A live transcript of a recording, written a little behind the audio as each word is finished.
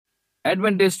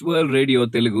Adventist world radio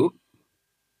Telugu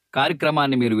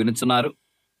కార్యక్రమాన్ని మీరు వినుచున్నారు.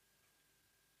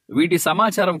 వీటి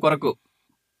సమాచారం కొరకు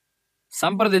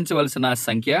సంప్రదించవలసిన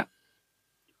సంఖ్య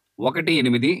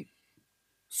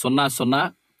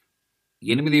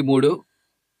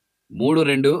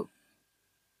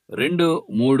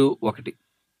 1800833231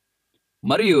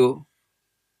 మరియు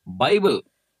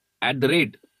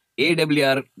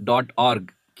bible@awr.org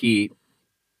కి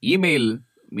ఈమెయిల్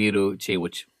మీరు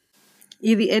చేయవచ్చు.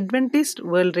 ఇది Adventist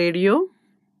world radio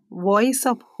voice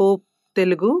of hope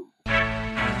Telugu.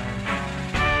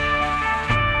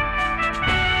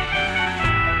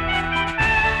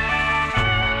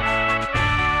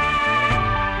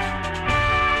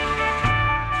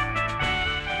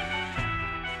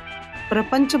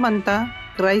 ప్రపంచమంతా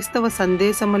క్రైస్తవ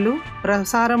సందేశములు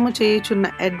ప్రసారము చేయుచున్న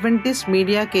అడ్వెంటిస్ట్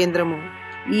మీడియా కేంద్రము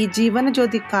ఈ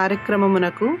జీవనజ్యోతి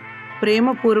కార్యక్రమమునకు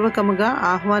ప్రేమపూర్వకముగా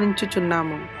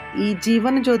ఆహ్వానించుచున్నాము. ఈ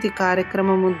జీవనజ్యోతి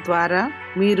కార్యక్రమము ద్వారా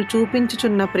మీరు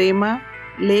చూపించుచున్న ప్రేమ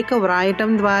లేఖ వ్రాయటం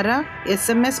ద్వారా,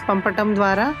 SMS పంపటం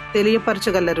ద్వారా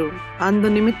తెలియపరచగలరు. అందు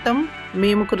నిమిత్తం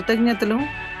మేము కృతజ్ఞతలు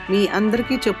మీ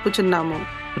అందరికీ చెప్పుచున్నాము.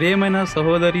 ప్రియమైన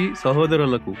సహోదరి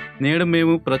సహోదరులకు, నేడు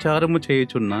మేము ప్రచారము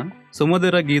చేయుచున్న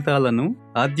సుమధుర గీతాలను,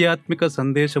 ఆధ్యాత్మిక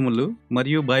సందేశములు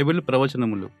మరియు బైబిల్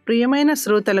ప్రవచనములు ప్రియమైన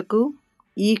శ్రోతలకు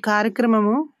ఈ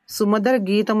కార్యక్రమము సుమధుర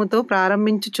గీతముతో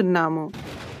ప్రారంభించుచున్నాము.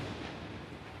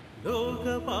 లోక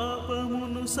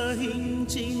పాపమును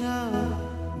సహించిన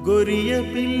గొరియ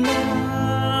పిల్ల,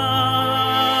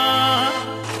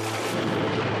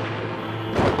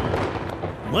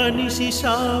 మనిషి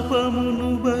శాపమును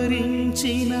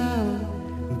భరించిన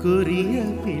గొరియ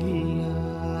పిల్ల,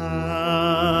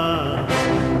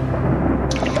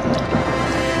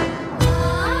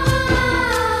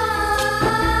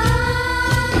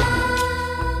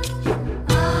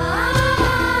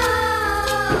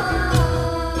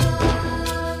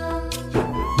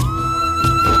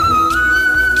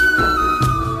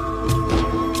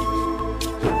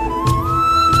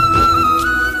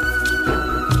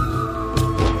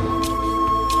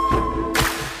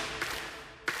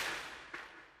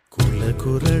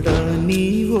 కురడా నీ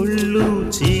ఒళ్ళు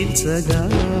చీల్చగా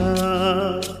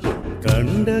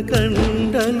కండ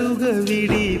కండలుగా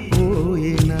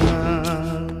విడిపోయినా,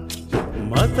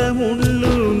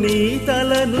 మతముళ్ళు నీ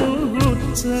తలను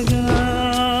గుచ్చగా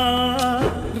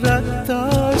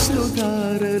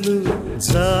రక్తాశ్రుధారలు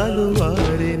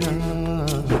జాలువారినా,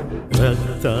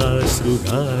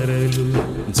 రక్తాశ్రుధారలు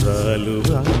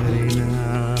జాలువారినా,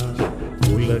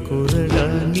 కులకురడా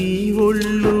నీ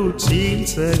ఒళ్ళు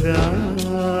చీల్చగా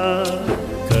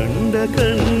కండ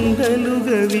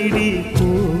కండలుగా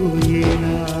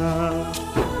విడిపోయినా,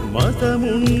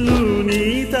 మతముళ్ళు నీ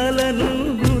తలను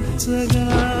గుచ్చగా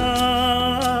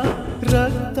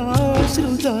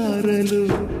రక్తాశ్రుధారలు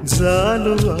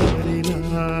జాలువారినా,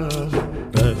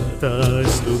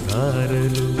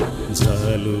 రక్తాశ్రుధారలు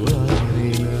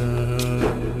జాలువారినా.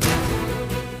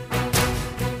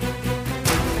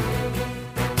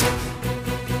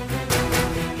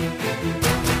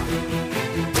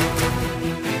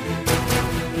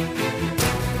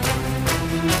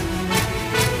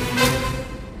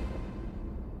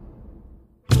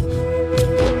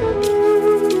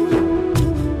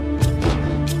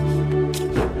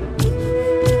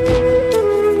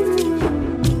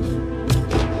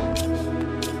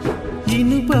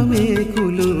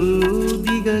 ఇనుపమేకులు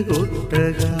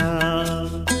దిగగొట్టగా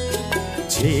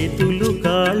చేతులు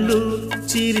కాళ్ళు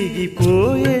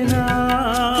చిరిగిపోయేనా,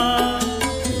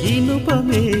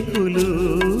 ఇనుపమేకులు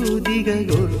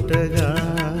దిగగొట్టగా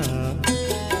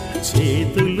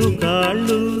చేతులు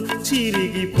కాళ్ళు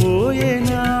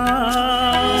చిరిగిపోయేనా,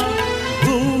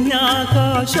 భూమి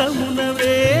ఆకాశమున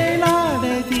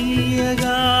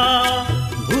వేలాడదీయగా,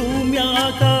 భూమి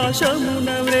ఆకాశమున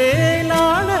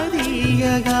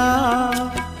వేలాడదీయగా,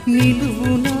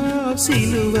 నిలువునా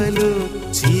సిలువలో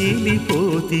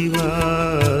చీలిపోతివా,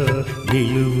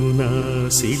 నిలువునా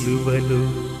సిలువలో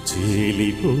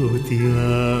చీలిపోతివా,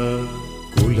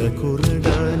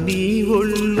 కులకురడా నీ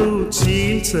ఒళ్ళు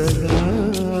చీల్చగా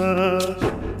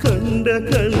కండ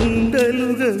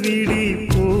కండలుగా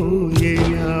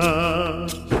విడిపోయేనా,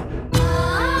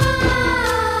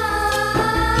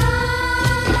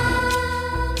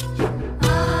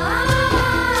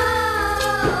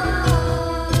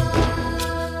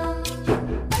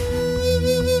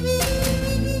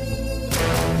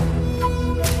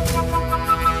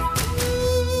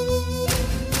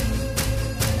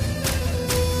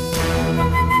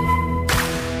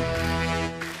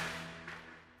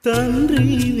 తండ్రి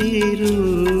వేరు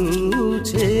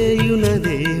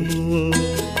చేయునదేమో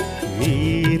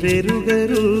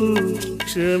వీరెరుగరు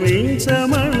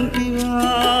క్షమించమంటివా,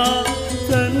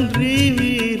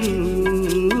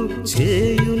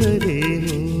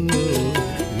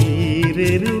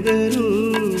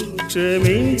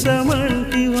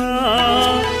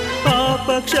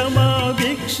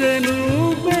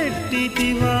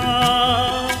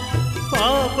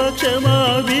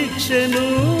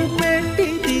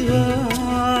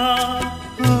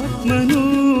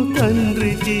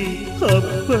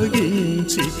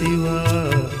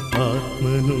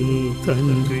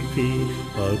 తండ్రికి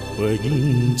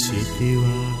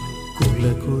అప్పగించితివా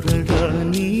కులకురగా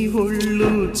నీ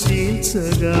ఒళ్ళు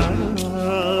చీల్చగా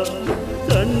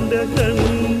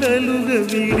కండలుగా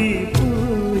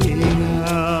విడిపోయినా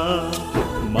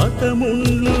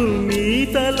మతముళ్ళు మీ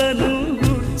తలను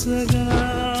గుర్చగా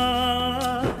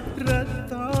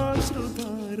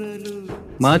రక్తాశ్రుధారలు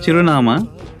మా చిరునామా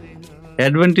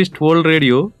Adventist world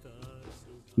radio,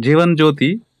 Jeevan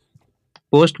Jyoti,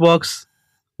 post box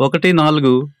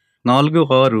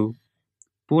 1446,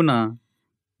 Poona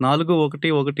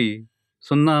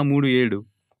 411037,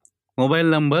 mobile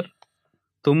number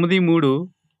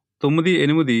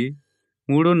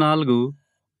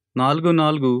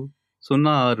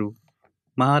 9398344406,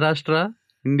 Maharashtra,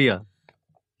 India.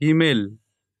 Email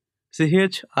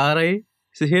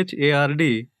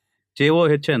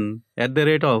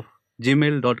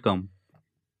chardjohn@gmail.com.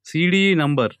 CDE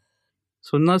number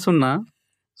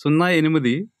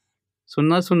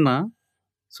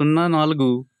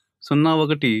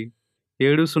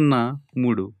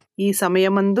 0008004001 ఈ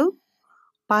సమయమందు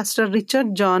పాస్టర్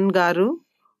రిచర్డ్ జాన్ గారు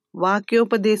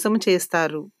వాక్యోపదేశం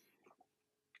చేస్తారు.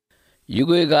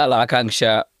 యుగయుగాల ఆకాంక్ష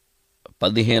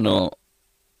 15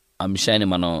 అంశాన్ని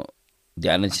మనం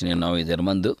ధ్యానించినాం. ఈ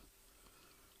దినమందు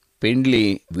పెండ్లి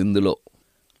విందులో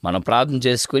మనం ప్రార్థన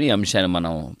చేసుకుని ఈ అంశాన్ని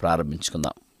మనం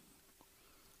ప్రారంభించుకుందాం.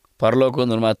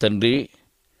 పరలోకమందున్న మా తండ్రి,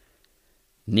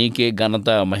 నీకే ఘనత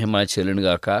మహిమ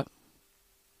చెల్లునుగాక.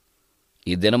 ఈ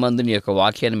దినమందు నీ యొక్క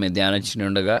వాక్యాన్ని మేము ధ్యానించి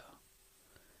ఉండగా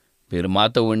మీరు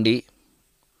మాతో ఉండి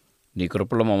నీ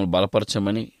కృపలో మమ్మల్ని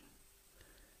బలపరచమని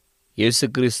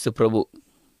యేసుక్రీస్తు ప్రభు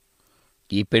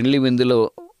ఈ పెండ్లి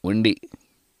విందులో ఉండి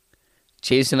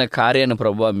చేసిన కార్యాన్ని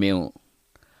ప్రభువా మేము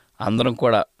అందరం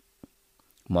కూడా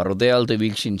మా హృదయాలతో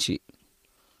వీక్షించి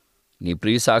నీ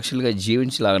ప్రియ సాక్షులుగా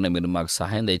జీవించలాగానే మీరు మాకు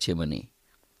సహాయం దయచేయమని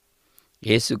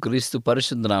యేసుక్రీస్తు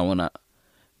పరిశుద్ధ నామమున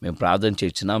మేము ప్రార్థన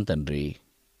చేస్తున్నాం తండ్రి,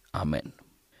 ఆమెన్.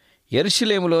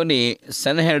 యెరూషలేములోని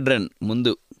సన్హెడ్రిన్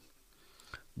ముందు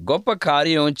గొప్ప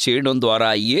కార్యం చేయడం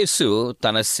ద్వారా యేసు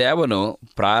తన సేవను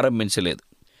ప్రారంభించలేదు.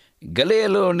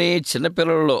 గలిలయలోని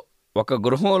చిన్నపిల్లలలో ఒక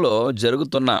గృహంలో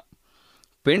జరుగుతున్న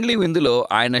పెండ్లి విందులో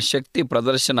ఆయన శక్తి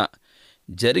ప్రదర్శన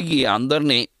జరిగి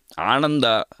అందరినీ ఆనంద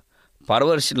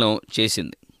పరవశనం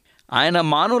చేసింది. ఆయన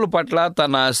మానవుల పట్ల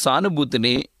తన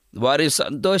సానుభూతిని, వారి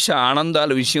సంతోష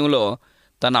ఆనందాల విషయంలో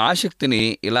తన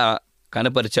ఆసక్తిని ఇలా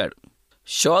కనపరిచాడు.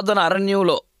 శోధన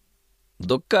అరణ్యంలో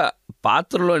దుఃఖ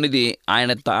పాత్రలోనిది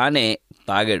ఆయన తానే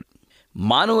తాగాడు.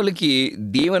 మానవులకి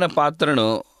దీవెన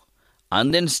పాత్రను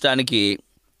అందించడానికి,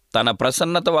 తన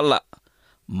ప్రసన్నత వల్ల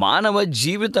మానవ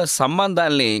జీవిత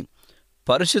సంబంధాల్ని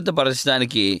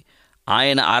పరిశుద్ధపరచడానికి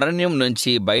ఆయన అరణ్యం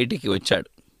నుంచి బయటికి వచ్చాడు.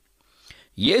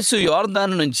 యేసు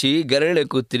యోర్దాను నుంచి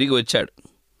గలిలయకు తిరిగి వచ్చాడు.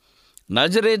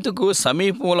 నజరేతుకు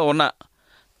సమీపంలో ఉన్న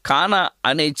కానా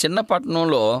అనే చిన్న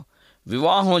పట్టణంలో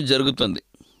వివాహం జరుగుతుంది.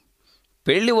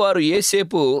 పెళ్లివారు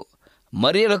యేసేపు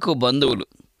మరియలకు బంధువులు.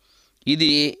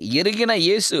 ఇది ఎరిగిన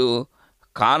యేసు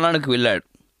కానానుకు వెళ్ళాడు.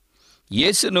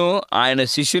 యేసును ఆయన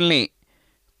శిష్యుల్ని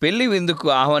పెళ్లి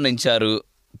విందుకు ఆహ్వానించారు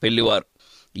పెళ్లివారు.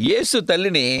 యేసు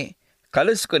తల్లిని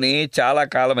కలుసుకొని చాలా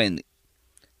కాలమైంది.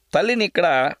 తల్లిని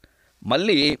ఇక్కడ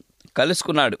మళ్ళీ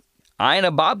కలుసుకున్నాడు. ఆయన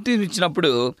బాప్తిజం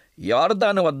ఇచ్చినప్పుడు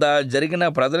యోర్దాను వద్ద జరిగిన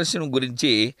ప్రదర్శన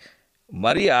గురించి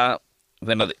మరియా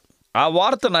విన్నది. ఆ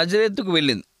వార్త నజరేతుకు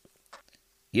వెళ్ళింది.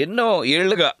 ఎన్నో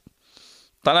ఏళ్లుగా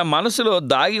తన మనసులో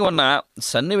దాగి ఉన్న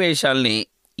సన్నివేశాల్ని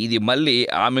ఇది మళ్ళీ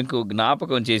ఆమెకు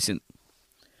జ్ఞాపకం చేసింది.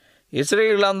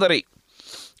 ఇశ్రాయేలులందరి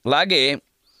లాగే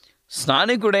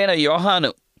స్నానికుడైన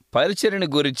యోహాను పరిచర్యని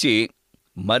గురించి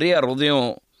మరియా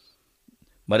హృదయం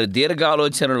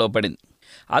దీర్ఘాలోచనలో పడింది.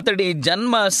 అతడి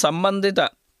జన్మ సంబంధిత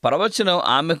ప్రవచనం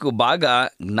ఆమెకు బాగా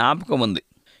జ్ఞాపకం ఉంది.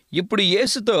 ఇప్పుడు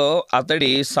యేసుతో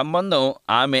అతడి సంబంధం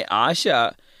ఆమె ఆశ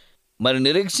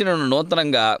నిరీక్షణను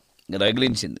నూతనంగా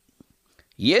రగిలించింది.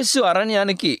 యేసు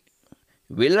అరణ్యానికి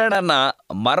వెళ్ళాడన్న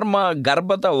మర్మ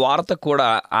గర్భత వార్త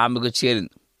కూడా ఆమెకు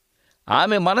చేరింది.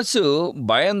 ఆమె మనసు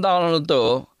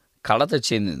భయాందోళనలతో కలత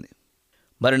చెందింది.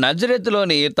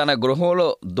 నజరేతులోని తన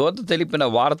గృహంలో దూత తెలిపిన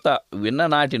వార్త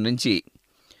విన్ననాటి నుంచి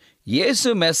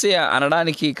యేసు మెస్సయ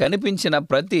అనడానికి కనిపించిన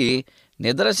ప్రతి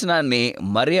నిదర్శనాన్ని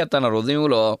మరియ తన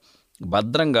హృదయంలో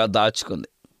భద్రంగా దాచుకుంది.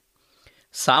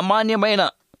 సామాన్యమైన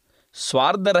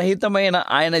స్వార్థరహితమైన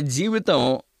ఆయన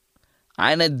జీవితం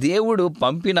ఆయన దేవుడు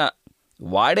పంపిన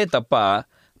వాడే తప్ప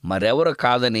మరెవరు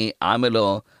కాదని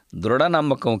ఆమెలో దృఢ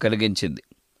నమ్మకం కలిగించింది.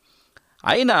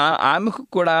 అయినా ఆమెకు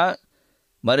కూడా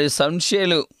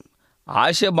సంశయాలు,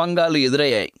 ఆశాభంగాలు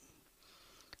ఎదురయ్యాయి.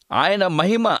 ఆయన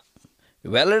మహిమ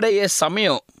వెల్లడయ్యే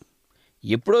సమయం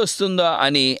ఎప్పుడొస్తుందో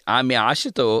అని ఆమె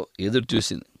ఆశతో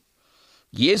ఎదురుచూసింది.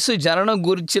 యేసు జననం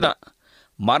గురించిన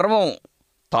మర్మం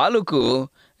తాలూకు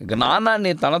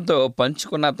జ్ఞానాన్ని తనతో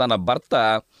పంచుకున్న తన భర్త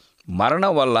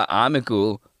మరణం వల్ల ఆమెకు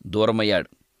దూరమయ్యాడు.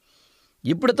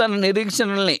 ఇప్పుడు తన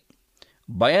నిరీక్షణల్ని,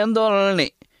 భయాందోళనల్ని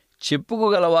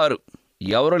చెప్పుకోగలవారు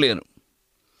ఎవరు లేరు.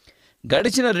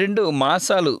 గడిచిన 2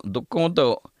 మాసాలు దుఃఖంతో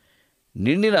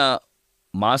నిండిన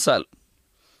మాసాలు.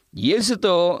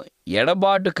 యేసుతో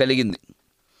ఎడబాటు కలిగింది.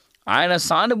 ఆయన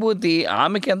సానుభూతి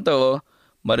ఆమెకెంతో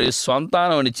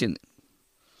సంతానమిచ్చింది.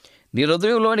 నీ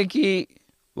హృదయంలోనికి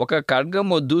ఒక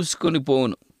ఖడ్గము దూసుకొని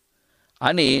పోవును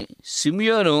అని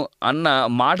సిమియోను అన్న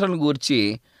మాటలను గూర్చి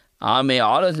ఆమె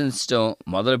ఆలోచించడం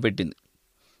మొదలుపెట్టింది.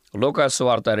 లూకా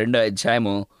సువార్త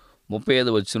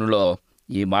 2:35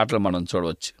 ఈ మాటలు మనం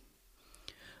చూడవచ్చు.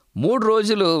 3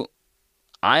 రోజులు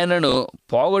ఆయనను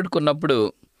పోగొట్టుకున్నప్పుడు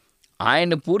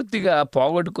ఆయన్ని పూర్తిగా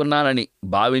పోగొట్టుకున్నానని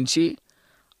భావించి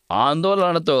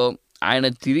ఆందోళనతో ఆయన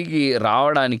తిరిగి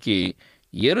రావడానికి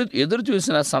ఎదురు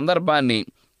చూసిన సందర్భాన్ని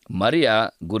మరియా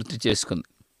గుర్తు చేసుకుంది.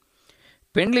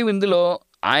 పెండ్లి విందులో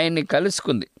ఆయన్ని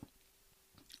కలుసుకుంది.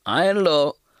 ఆయనలో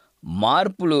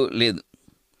మార్పులు లేదు.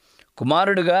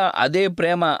 కుమారుడిగా అదే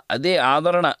ప్రేమ, అదే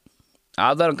ఆదరణ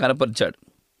కనపరిచాడు.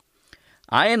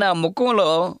 ఆయన ముఖంలో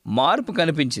మార్పు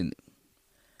కనిపించింది.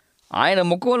 ఆయన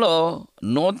ముఖంలో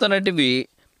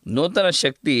నూతన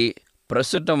శక్తి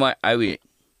ప్రస్తుతం అవి.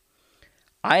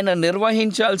 ఆయన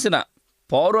నిర్వహించాల్సిన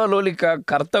పౌరలోలిక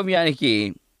కర్తవ్యానికి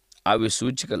అవి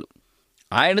సూచికలు.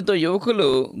 ఆయనతో యువకులు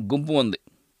గుంపు ఉంది.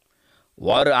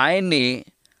 వారు ఆయన్ని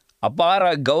అపార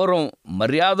గౌరవం,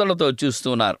 మర్యాదలతో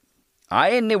చూస్తున్నారు.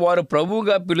 ఆయన్ని వారు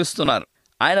ప్రభువుగా పిలుస్తున్నారు.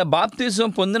 ఆయన బాప్తిజం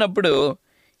పొందినప్పుడు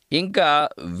ఇంకా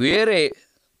వేరే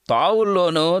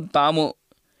తావుల్లోనూ తాము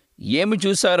ఏమి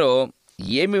చూశారో,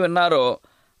 ఏమి విన్నారో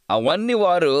అవన్నీ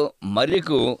వారు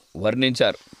మరియకు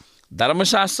వర్ణించారు.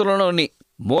 ధర్మశాస్త్రంలోని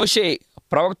మోషే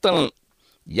ప్రవక్తలను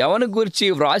ఎవని గురించి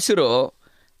వ్రాసిరో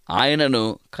ఆయనను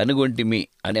కనుగొంటిమి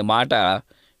అనే మాట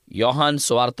యోహాను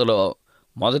సువార్తలో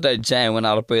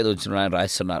 1:45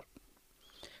 రాస్తున్నారు.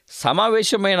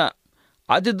 సమావేశమైన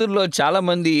అతిథుల్లో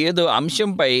చాలామంది ఏదో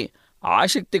అంశంపై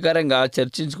ఆసక్తికరంగా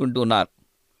చర్చించుకుంటున్నారు.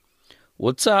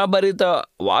 ఉత్సాహభరిత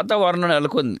వాతావరణం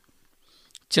నెలకొంది.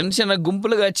 చిన్న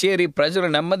గుంపులుగా చేరి ప్రజలు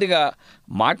నెమ్మదిగా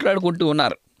మాట్లాడుకుంటూ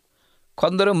ఉన్నారు.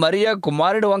 కొందరు మరియా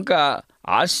కుమారుడి వంక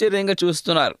ఆశ్చర్యంగా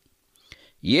చూస్తున్నారు.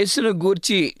 యేసును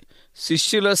గూర్చి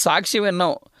శిష్యుల సాక్షి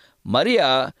విన్నాం. మరియా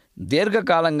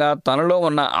దీర్ఘకాలంగా తనలో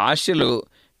ఉన్న ఆశలు,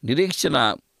 నిరీక్షణ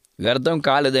వ్యర్థం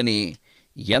కాలేదని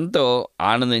ఎంతో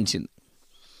ఆనందించింది.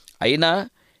 అయినా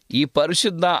ఈ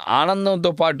పరిశుద్ధ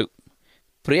ఆనందంతో పాటు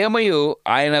ప్రేమయు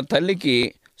ఆయన తల్లికి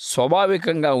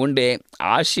స్వాభావికంగా ఉండే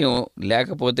ఆశయం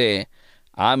లేకపోతే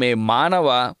ఆమె మానవ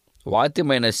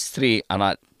వాత్యమైన స్త్రీ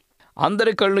అనాలి.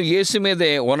 అందరి కళ్ళు యేసు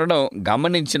మీదే ఉండడం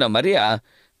గమనించిన మరియా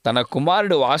తన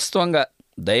కుమారుడు వాస్తవంగా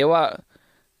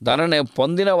దైవధనని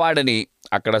పొందినవాడని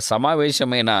అక్కడ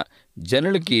సమావేశమైన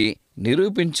జనులకి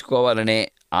నిరూపించుకోవాలనే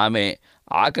ఆమె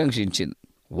ఆకాంక్షించింది.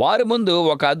 వారి ముందు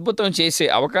ఒక అద్భుతం చేసే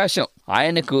అవకాశం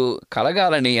ఆయనకు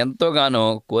కలగాలని ఎంతోగానో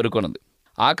కోరుకున్నది.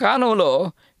 ఆ కాలంలో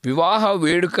వివాహ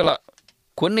వేడుకల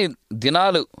కొన్ని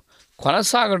దినాలు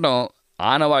కొనసాగడం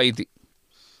ఆనవాయితీ.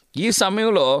 ఈ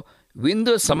సమయంలో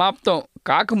విందు సమాప్తం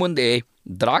కాకముందే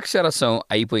ద్రాక్షరసం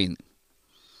అయిపోయింది.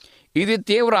 ఇది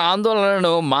తీవ్ర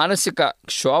ఆందోళనను, మానసిక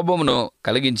క్షోభమును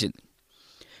కలిగించింది.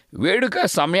 వేడుక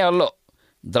సమయాల్లో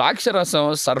ద్రాక్షరసం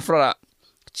సరఫరా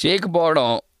చేయకపోవడం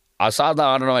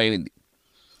అసాధారణమైంది.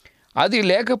 అది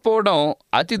లేకపోవడం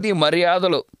అతిథి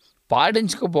మర్యాదలు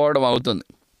పాటించకపోవడం అవుతుంది.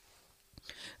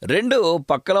 2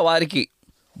 పక్కల వారికి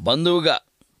బంధువుగా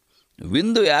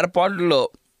విందు ఏర్పాట్లలో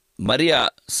మరియా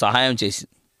సహాయం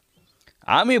చేసింది.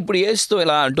 ఆమె ఇప్పుడు యేసుతో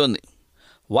ఇలా అంటుంది,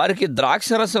 వారికి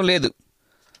ద్రాక్షరసం లేదు,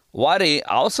 వారి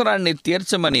అవసరాన్ని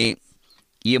తీర్చమని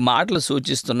ఈ మాటలు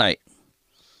సూచిస్తున్నాయి.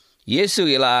 యేసు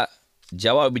ఇలా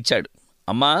జవాబిచ్చాడు,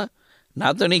 అమ్మా,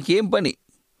 నాతో నీకేం పని?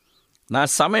 నా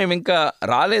సమయం ఇంకా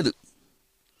రాలేదు.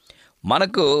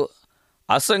 మనకు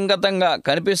అసంగతంగా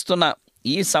కనిపిస్తున్న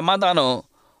ఈ సమాధానం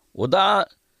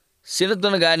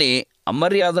ఉదాసీనతను కానీ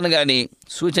అమర్యాదను కానీ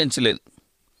సూచించలేదు.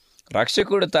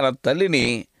 రక్షకుడు తన తల్లిని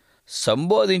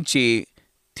సంబోధించి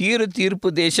తీర్పు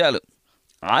దేశాలు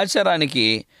ఆచారానికి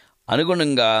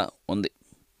అనుగుణంగా ఉంది.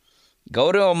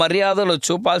 గౌరవ మర్యాదలు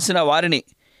చూపాల్సిన వారిని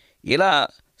ఇలా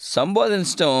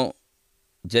సంబోధించడం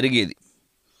జరిగేది.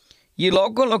 ఈ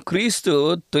లోకంలో క్రీస్తు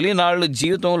తొలినాళ్ళు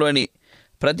జీవితంలోని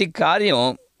ప్రతి కార్యం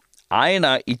ఆయన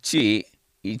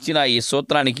ఇచ్చిన ఈ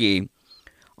సూత్రానికి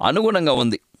అనుగుణంగా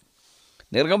ఉంది.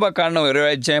 నిర్గమకాండం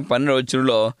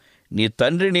 20:12 నీ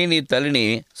తండ్రిని నీ తల్లిని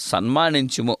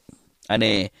సన్మానించుము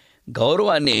అనే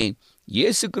గౌరవాన్ని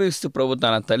యేసుక్రీస్తు ప్రభు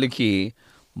తన తల్లికి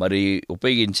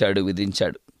ఉపయోగించాడు,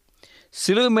 విధించాడు.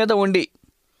 శిలువ మీద ఉండి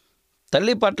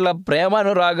తల్లి పట్ల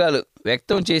ప్రేమానురాగాలు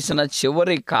వ్యక్తం చేసిన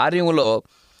చివరి కార్యంలో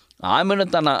ఆమెను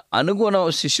తన అనుగుణ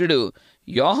శిష్యుడు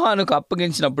యోహానుకు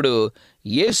అప్పగించినప్పుడు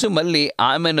యేసు మళ్ళీ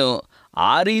ఆమెను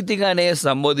ఆ రీతిగానే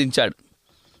సంబోధించాడు.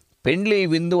 పెండ్లి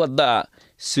విందు వద్ద,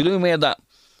 శిలువ మీద,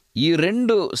 ఈ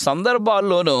రెండు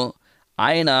సందర్భాల్లోనూ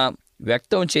ఆయన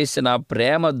వ్యక్తం చేసిన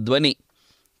ప్రేమ ధ్వని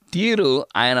తీరు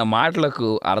ఆయన మాటలకు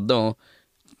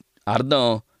అర్థం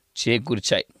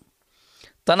చేకూర్చాయి.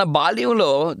 తన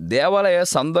బాల్యంలో దేవాలయ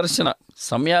సందర్శన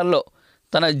సమయాల్లో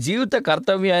తన జీవిత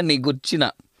కర్తవ్యాన్ని గుర్చిన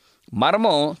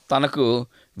మర్మం తనకు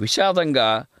విషాదంగా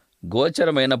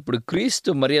గోచరమైనప్పుడు క్రీస్తు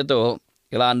మరియతో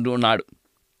ఇలా అంటున్నాడు.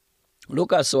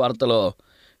 లూకాసు వార్తలో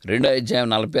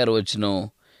 2:46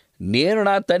 నేను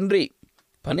నా తండ్రి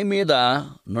పని మీద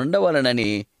నుండవలనని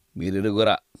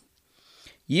మీరెరుగురా.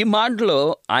 ఈ మాటలో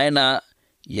ఆయన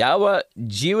యావ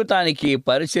జీవితానికి,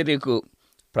 పరిచర్యకు,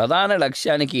 ప్రధాన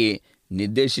లక్ష్యానికి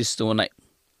నిర్దేశిస్తూ ఉన్నాయి.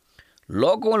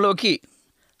 లోకంలోకి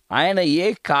ఆయన ఏ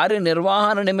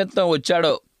కార్యనిర్వహణ నిమిత్తం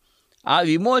వచ్చాడో ఆ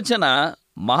విమోచన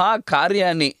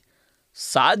మహాకార్యాన్ని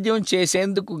సాధ్యం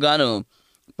చేసేందుకు గాను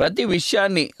ప్రతి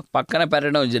విషయాన్ని పక్కన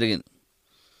పెట్టడం జరిగింది.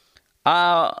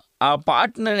 ఆ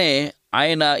పాటనే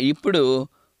ఆయన ఇప్పుడు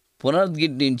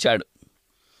పునరుద్ధరించాడు.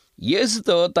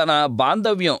 యేసుతో తన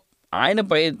బాంధవ్యం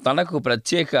ఆయనపై తనకు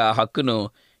ప్రత్యేక హక్కును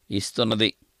ఇస్తున్నది.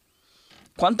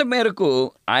 కొంతమేరకు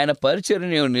ఆయన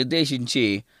పరిచర్యను నిర్దేశించి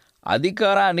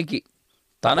అధికారానికి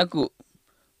తనకు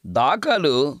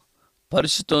దాఖలు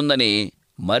పరుచుతోందని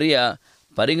మరియా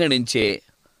పరిగణించే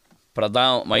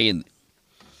ప్రధానమైంది.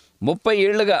 30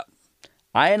 ఏళ్లుగా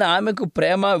ఆయన ఆమెకు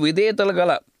ప్రేమ విధేయతలు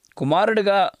గల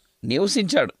కుమారుడిగా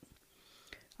నివసించాడు.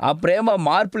 ఆ ప్రేమ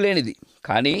మార్పు లేనిది.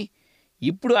 కానీ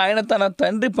ఇప్పుడు ఆయన తన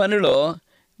తండ్రి పనిలో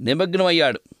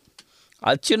నిమగ్నమయ్యాడు.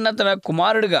 అత్యున్నత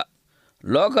కుమారుడిగా,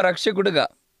 లోకరక్షకుడిగా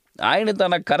ఆయన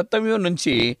తన కర్తవ్యం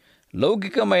నుంచి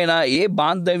లౌకికమైన ఏ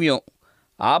బాంధవ్యం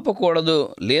ఆపకూడదు,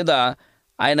 లేదా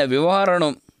ఆయన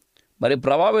వ్యవహారం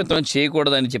ప్రభావితం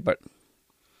చేయకూడదని చెప్పాడు.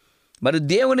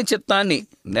 దేవుని చిత్తాన్ని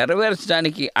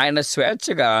నెరవేర్చడానికి ఆయన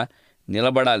స్వేచ్ఛగా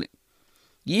నిలబడాలి.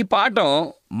 ఈ పాఠం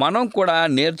మనం కూడా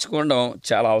నేర్చుకోవడం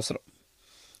చాలా అవసరం.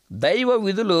 దైవ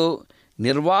విధులు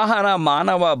నిర్వహణ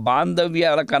మానవ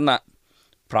బాంధవ్యాల కన్నా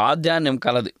ప్రాధాన్యం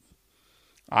కలది.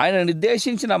 ఆయన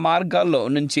నిర్దేశించిన మార్గాల్లో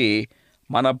నుంచి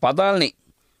మన పదాల్ని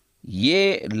ఏ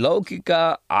లౌకిక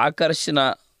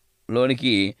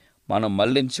ఆకర్షణలోనికి మనం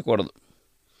మళ్లించకూడదు.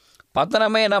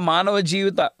 పతనమైన మానవ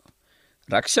జీవిత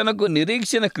రక్షణకు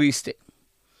నిరీక్షణ క్రీస్తే.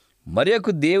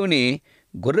 మరియకు దేవుని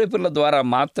గొర్రెపిల్ల ద్వారా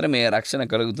మాత్రమే రక్షణ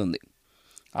కలుగుతుంది.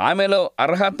 ఆమెలో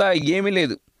అర్హత ఏమీ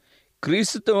లేదు.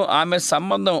 క్రీస్తుతో ఆమె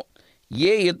సంబంధం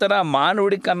ఏ ఇతర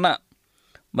మానవుడి కన్నా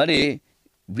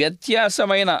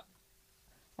వ్యత్యాసమైన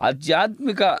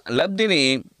ఆధ్యాత్మిక లబ్ధిని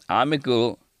ఆమెకు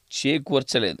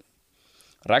చేకూర్చలేదు.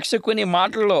 రక్షకుని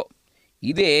మాటల్లో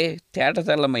ఇదే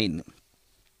తేటతెల్లమైంది.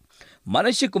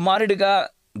 మనిషి కుమారుడిగా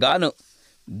గాను,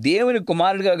 దేవుని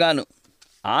కుమారుడిగా గాను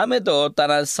ఆమెతో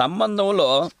తన సంబంధంలోని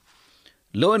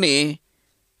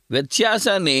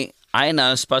వ్యత్యాసాన్ని ఆయన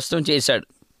స్పష్టం చేశాడు.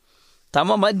 తమ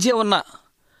మధ్య ఉన్న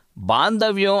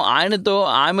బాంధవ్యం ఆయనతో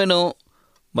ఆమెను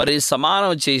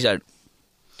సమానం చేశాడు.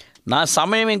 నా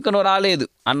సమయం ఇంకనూ రాలేదు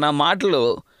అన్న మాటలు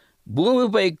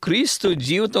భూమిపై క్రీస్తు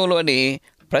జీవితంలోని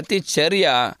ప్రతి చర్య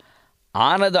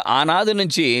ఆనాది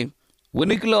నుంచి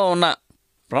ఉనికిలో ఉన్న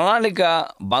ప్రణాళిక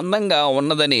బంధంగా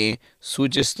ఉన్నదని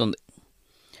సూచిస్తుంది.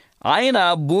 ఆయన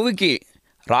భూమికి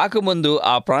రాకముందు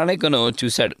ఆ ప్రణాళికను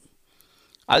చూశాడు.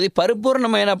 అది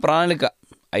పరిపూర్ణమైన ప్రణాళిక.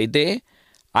 అయితే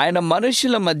ఆయన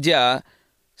మనుషుల మధ్య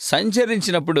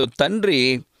సంచరించినప్పుడు తండ్రి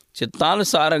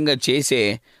చిత్తానుసారంగా చేసే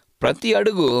ప్రతి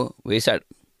అడుగు వేశాడు.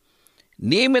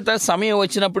 నియమిత సమయం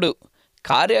వచ్చినప్పుడు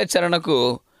కార్యాచరణకు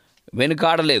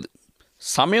వెనుకాడలేదు.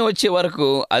 సమయం వచ్చే వరకు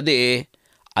అదే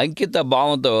అంకిత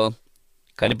భావంతో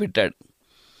కనిపెట్టాడు.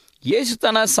 యేసు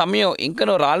తన సమయం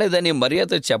ఇంకనూ రాలేదని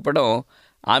మరియతో చెప్పడం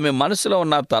ఆమె మనసులో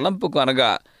ఉన్న తలంపుకు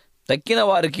అనగా తక్కిన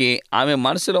వారికి ఆమె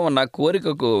మనసులో ఉన్న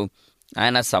కోరికకు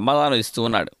ఆయన సమాధానం ఇస్తూ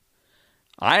ఉన్నాడు.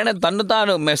 ఆయన తన్ను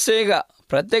తాను మెస్సేగా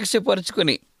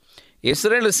ప్రత్యక్షపరుచుకుని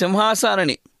ఇశ్రాయేలు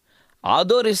సింహాసనాన్ని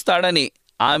ఆదోరిస్తాడని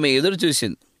ఆమె ఎదురు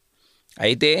చూసింది.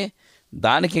 అయితే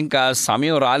దానికి ఇంకా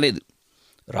సమయం రాలేదు.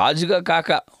 రాజుగా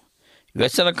కాక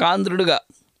వ్యసనకాంధ్రుడుగా,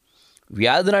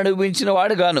 వ్యాధిని అనుభవించిన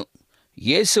వాడుగాను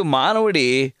యేసు మానవుడి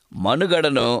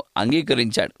మనుగడను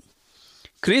అంగీకరించాడు.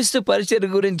 క్రీస్తు పరిచర్య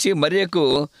గురించి మరియకు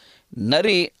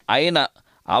అయిన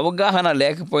అవగాహన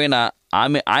లేకపోయినా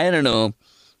ఆమె ఆయనను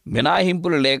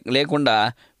మినహాయింపులు లేకుండా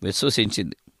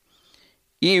విశ్వసించింది.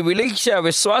 ఈ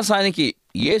విశ్వాసానికి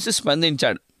యేసు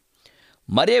స్పందించాడు.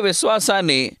 మరియ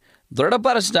విశ్వాసాన్ని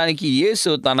దృఢపరచడానికి యేసు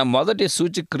తన మొదటి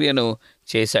సూచక్రియను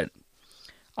చేశాడు.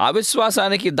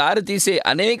 అవిశ్వాసానికి దారితీసే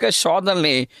అనేక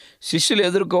శోధనల్ని శిష్యులు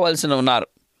ఎదుర్కోవాల్సి ఉన్నారు.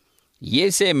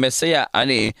 యేసే మెస్సయ్య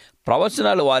అని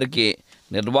ప్రవచనాలు వారికి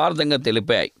నిర్వార్థంగా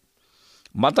తెలిపాయి.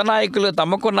 మత నాయకులు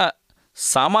తమకున్న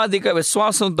సామాజిక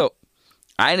విశ్వాసంతో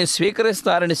ఆయన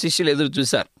స్వీకరిస్తారని శిష్యులు ఎదురు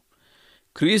చూశారు.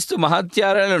 క్రీస్తు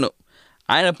మహత్యాలను,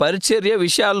 ఆయన పరిచర్య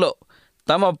విషయాల్లో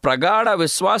తమ ప్రగాఢ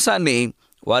విశ్వాసాన్ని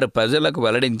వారు ప్రజలకు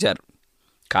వెల్లడించారు.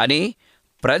 కానీ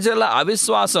ప్రజల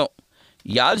అవిశ్వాసం,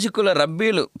 యాజకుల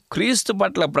రబ్బీలు క్రీస్తు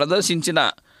పట్ల ప్రదర్శించిన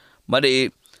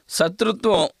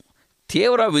శత్రుత్వం,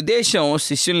 తీవ్ర విద్వేషం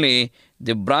శిష్యుల్ని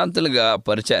దిగ్భ్రాంతులుగా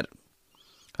పరిచారు.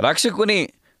 రక్షకుని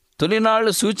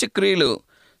తొలినాళ్ళు సూచక్రియలు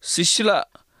శిష్యుల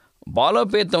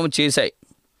బలోపేతం చేశాయి.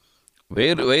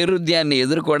 వైరుధ్యాన్ని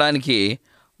ఎదుర్కోవడానికి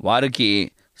వారికి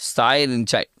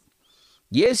స్థాయినించాయి.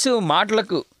 యేసు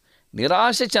మాటలకు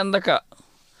నిరాశ చెందక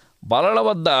బలల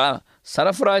వద్ద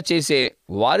సరఫరా చేసే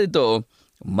వారితో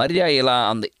మరియ ఇలా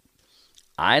అంది,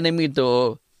 ఆయన మీతో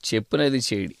చెప్పినది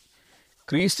చేయండి.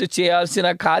 క్రీస్తు చేయాల్సిన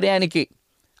కార్యానికి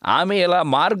ఆమె ఇలా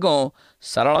మార్గం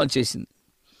సరళం చేసింది.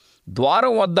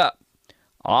 ద్వారం వద్ద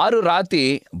 6 రాతి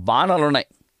బాణలున్నాయి.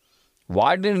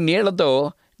 వాటిని నీళ్లతో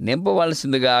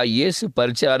నింపవలసిందిగా యేసు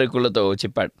పరిచారకులతో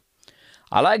చెప్పాడు.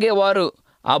 అలాగే వారు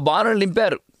ఆ బాణలు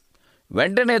నింపారు.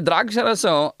 వెంటనే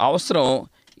ద్రాక్షరసం అవసరం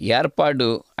ఏర్పాటు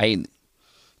అయింది.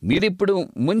 మీరిప్పుడు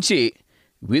ముంచి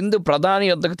విందు ప్రధాని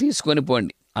యొద్దకు తీసుకొని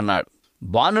పోండి అన్నాడు.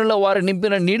 బాణుల్లో వారు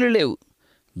నింపిన నీళ్లు లేవు.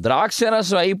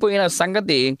 ద్రాక్షరసం అయిపోయిన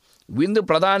సంగతి విందు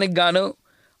ప్రధానికి గాను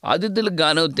అతిథులకు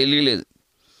గాను తెలియలేదు.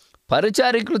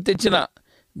 పరిచారికులు తెచ్చిన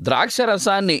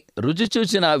ద్రాక్షరసాన్ని రుచి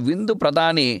చూసిన విందు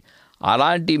ప్రధాని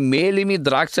అలాంటి మేలిమి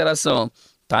ద్రాక్షరసం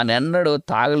తానెన్నడూ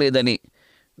తాగలేదని,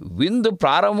 విందు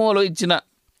ప్రారంభంలో ఇచ్చిన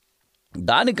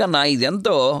దానికన్నా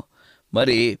ఇదెంతో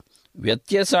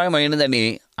వ్యత్యాసమైనదని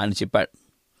అని చెప్పాడు.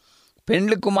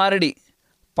 పెండ్లి కుమారుడి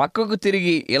పక్కకు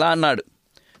తిరిగి ఇలా అన్నాడు,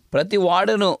 ప్రతి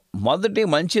వాడును మొదటి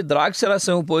మంచి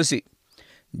ద్రాక్షరసం పోసి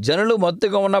జనులు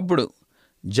మత్తుగా ఉన్నప్పుడు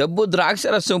జబ్బు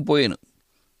ద్రాక్షరసం పోయిను.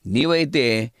 నీవైతే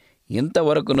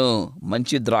ఇంతవరకును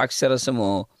మంచి ద్రాక్షరసము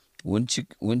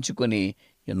ఉంచుకొని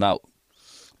ఉన్నావు.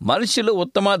 మనుషులు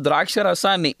ఉత్తమ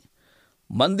ద్రాక్షరసాన్ని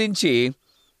మందించి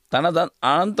తన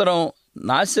అనంతరం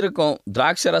నాసిరకం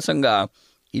ద్రాక్షరసంగా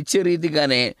ఇచ్చే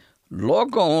రీతిగానే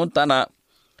లోకం తన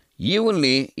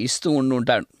ఈవుల్ని ఇస్తూ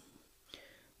ఉండుంటాడు.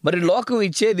 లోకం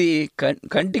ఇచ్చేది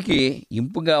కంటికి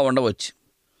ఇంపుగా ఉండవచ్చు,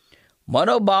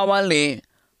 మనోభావాల్ని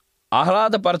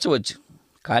ఆహ్లాదపరచవచ్చు,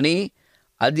 కానీ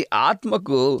అది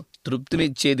ఆత్మకు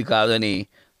తృప్తినిచ్చేది కాదని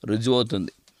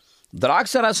రుజువవుతుంది.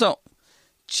 ద్రాక్షరసం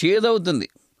చేదవుతుంది,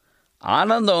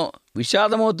 ఆనందం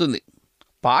విషాదమవుతుంది.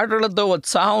 పాటలతో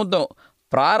ఉత్సాహంతో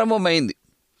ప్రారంభమైంది,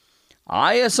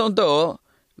 ఆయాసంతో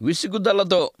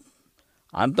విసుగుదలతో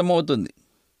అంతమవుతుంది.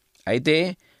 అయితే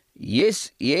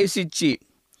ఏసిచ్చి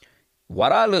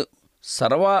వరాలు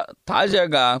సర్వ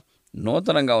తాజాగా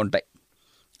నూతనంగా ఉంటాయి.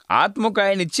 ఆత్మకు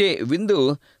ఆయన ఇచ్చే విందు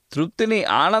తృప్తిని,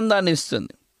 ఆనందాన్ని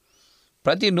ఇస్తుంది.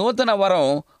 ప్రతి నూతన వరం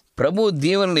ప్రభు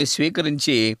దీవెనని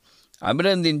స్వీకరించి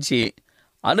అభినందించి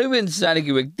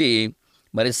అనుభవించడానికి వ్యక్తి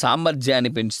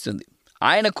సామర్థ్యాన్ని పెంచుతుంది.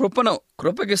 ఆయన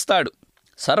కృపకిస్తాడు.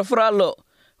 సరఫరాల్లో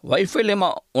వైఫల్యం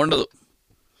ఉండదు.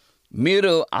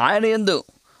 మీరు ఆయన యందు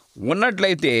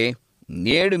ఉన్నట్లయితే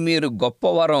నేడు మీరు గొప్ప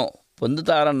వరం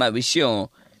పొందుతారన్న విషయం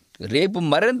రేపు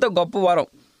మరింత గొప్ప వరం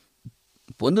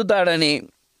పొందుతాడని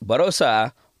భరోసా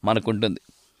మనకుంటుంది.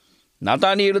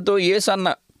 నతానీయులతో యేసన్న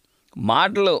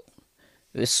మాటలు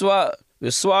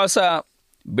విశ్వాస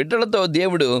బిడ్డలతో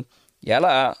దేవుడు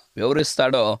ఎలా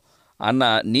వివరిస్తాడో అన్న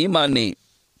నియమాన్ని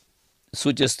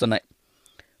సూచిస్తున్నాయి.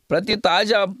 ప్రతి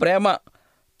తాజా ప్రేమ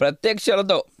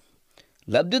ప్రత్యక్షలతో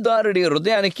లబ్ధిదారుడి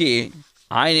హృదయానికి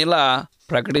ఆయన ఇలా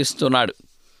ప్రకటిస్తున్నాడు.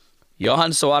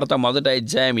 యోహాను సువార్త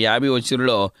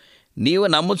 1:50 నీవు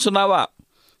నమ్ముచున్నావా?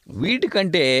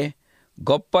 వీటికంటే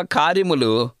గొప్ప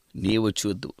కార్యములు నీవు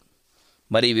చూద్దు.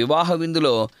 వివాహ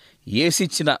విందులో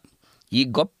యేసిచ్చిన ఈ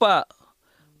గొప్ప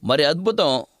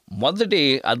అద్భుతం, మొదటి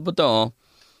అద్భుతం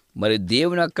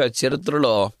దేవుని యొక్క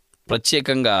చరిత్రలో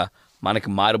ప్రత్యేకంగా మనకి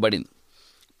మారబడింది.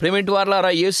 ప్రేమిటి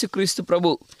వారలారా, యేసుక్రీస్తు ప్రభు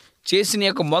చేసిన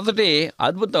యొక్క మొదటి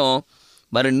అద్భుతం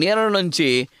నీళ్ళ నుంచి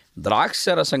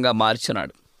ద్రాక్షరసంగా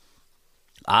మార్చినాడు.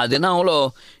 ఆ దినంలో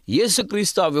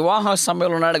యేసుక్రీస్తు ఆ వివాహ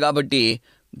సమయంలో ఉన్నాడు కాబట్టి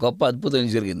గొప్ప అద్భుతం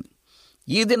జరిగింది.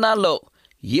 ఈ దినాల్లో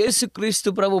యేసుక్రీస్తు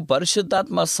ప్రభు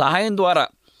పరిశుద్ధాత్మ సహాయం ద్వారా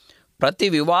ప్రతి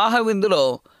వివాహ విందులో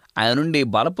ఆయన నుండి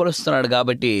బలపరుస్తున్నాడు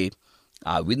కాబట్టి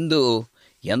ఆ విందు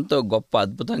ఎంతో గొప్ప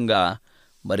అద్భుతంగా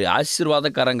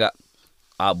ఆశీర్వాదకరంగా,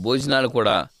 ఆ భోజనాలు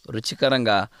కూడా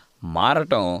రుచికరంగా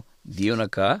మారటం దేవుని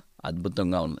యొక్క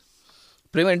అద్భుతంగా ఉంది.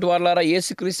 ప్రేమేంటి వారలారా,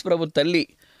 యేసుక్రీస్తు ప్రభు తల్లి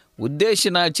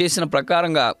ఉద్దేశన చేసిన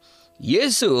ప్రకారంగా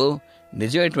యేసు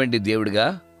నిజమైనటువంటి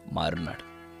దేవుడిగా మారున్నాడు.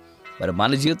 మరి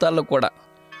మన జీవితాల్లో కూడా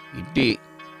ఇట్టి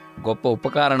గొప్ప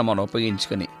ఉపకారాన్ని మనం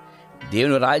ఉపయోగించుకొని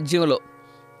దేవుని రాజ్యంలో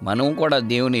మనం కూడా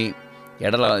దేవుని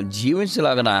ఎడల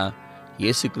జీవించలాగన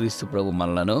యేసుక్రీస్తు ప్రభు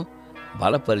మనలను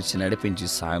బలపరిచి నడిపించి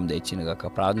సాయం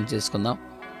తెచ్చినగాక ప్రార్థన చేసుకుందాం.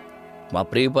 మా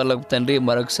ప్రియ పరలోకపు తండ్రి,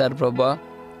 మరొకసారి ప్రభా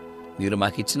మీరు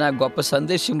మాకు ఇచ్చిన గొప్ప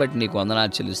సందేశం బట్టి నీకు వందనాలు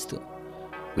చెల్లిస్తూ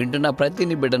వింటున్న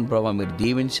ప్రతి బిడ్డను ప్రభా మీరు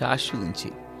దీవించి ఆశీర్వదించి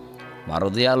మా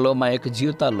హృదయాల్లో మా యొక్క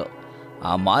జీవితాల్లో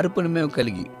ఆ మార్పుని మేము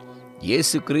కలిగి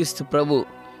యేసుక్రీస్తు ప్రభు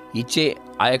ఇచ్చే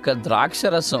ఆ యొక్క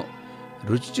ద్రాక్షరసం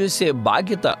రుచి చూసే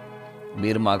బాధ్యత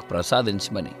మీరు మాకు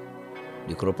ప్రసాదించమని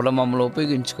నీ కృపలో మమ్మల్ని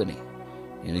ఉపయోగించుకొని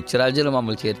నేను నిత్యరాజ్యంలో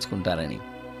మమ్మల్ని చేర్చుకుంటారని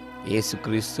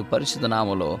యేసుక్రీస్తు పరిశుద్ధ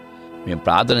నామములో మేము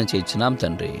ప్రార్థన చేయించున్నాం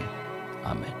తండ్రి,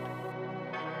 ఆమేన్.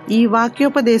 ఈ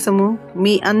వాక్యోపదేశము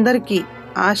మీ అందరికీ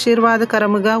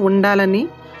ఆశీర్వాదకరముగా ఉండాలని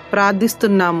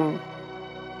ప్రార్థిస్తున్నాము.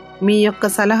 మీ యొక్క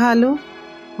సలహాలు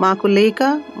మాకు లేఖ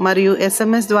మరియు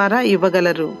SMS ద్వారా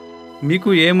ఇవ్వగలరు. మీకు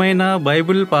ఏమైనా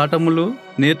బైబిల్ పాఠములు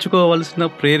నేర్చుకోవలసిన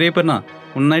ప్రేరేపణ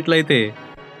ఉన్నట్లయితే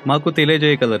మాకు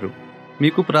తెలియజేయగలరు.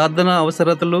 మీకు ప్రార్థన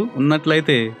అవసరతలు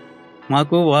ఉన్నట్లయితే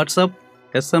మాకు వాట్సాప్,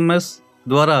 SMS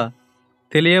ద్వారా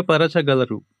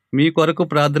తెలియపరచగలరు. మీ కొరకు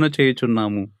ప్రార్థన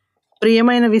చేయుచున్నాము.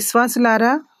 ప్రియమైన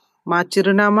విశ్వాసులారా, మా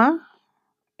చిరునామా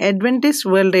Adventist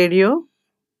world radio,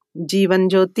 Jeevan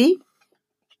Jyoti,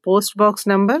 post box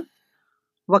number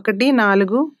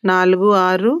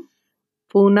 1446,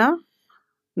 Poona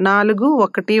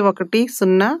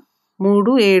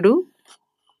 411037,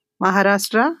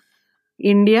 Maharashtra,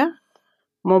 India.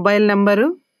 Mobile number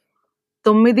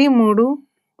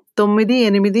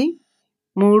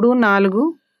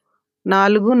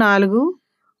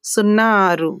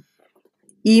 93344406.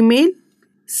 Email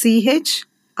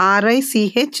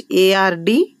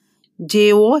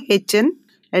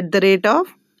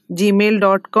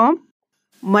CHRICHARDJOHN@gmail.com.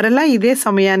 మరలా ఇదే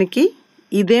సమయానికి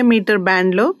ఇదే మీటర్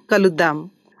బ్యాండ్లో కలుద్దాం.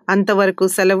 అంతవరకు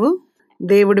సెలవు.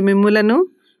 దేవుడు మిమ్ములను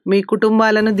మీ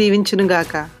కుటుంబాలను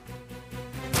దీవించునుగాక.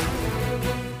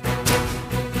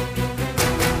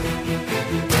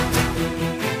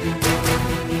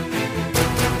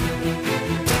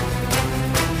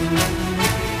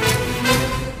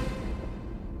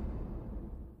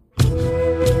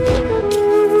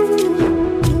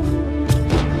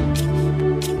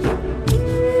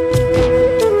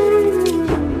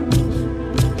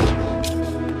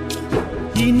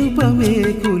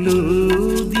 ఇనుపమేకులు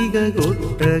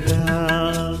దిగగొట్టగా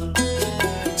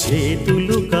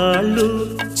చేతులు కాళ్ళు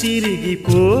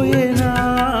చిరిగిపోయేనా.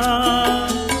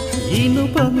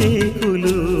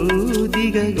 ఇనుపమేకులు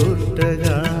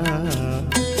దిగగొట్టగా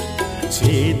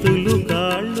చేతులు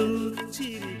కాళ్ళు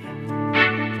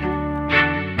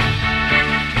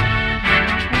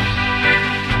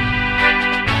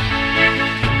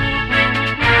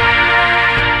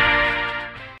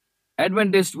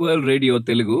అడ్వెంటిస్ట్ వరల్డ్ రేడియో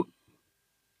తెలుగు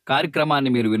కార్యక్రమాన్ని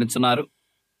మీరు వినుచున్నారు.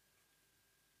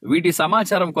 వీటి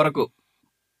సమాచారం కొరకు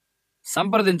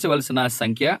సంప్రదించవలసిన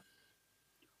సంఖ్య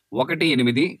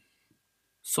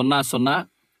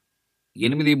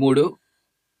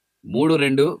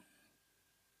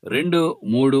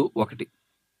 1800833231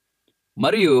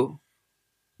 మరియు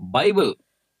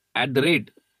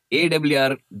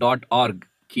bible@awr.org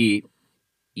కి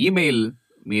ఈమెయిల్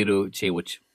మీరు చేయవచ్చు.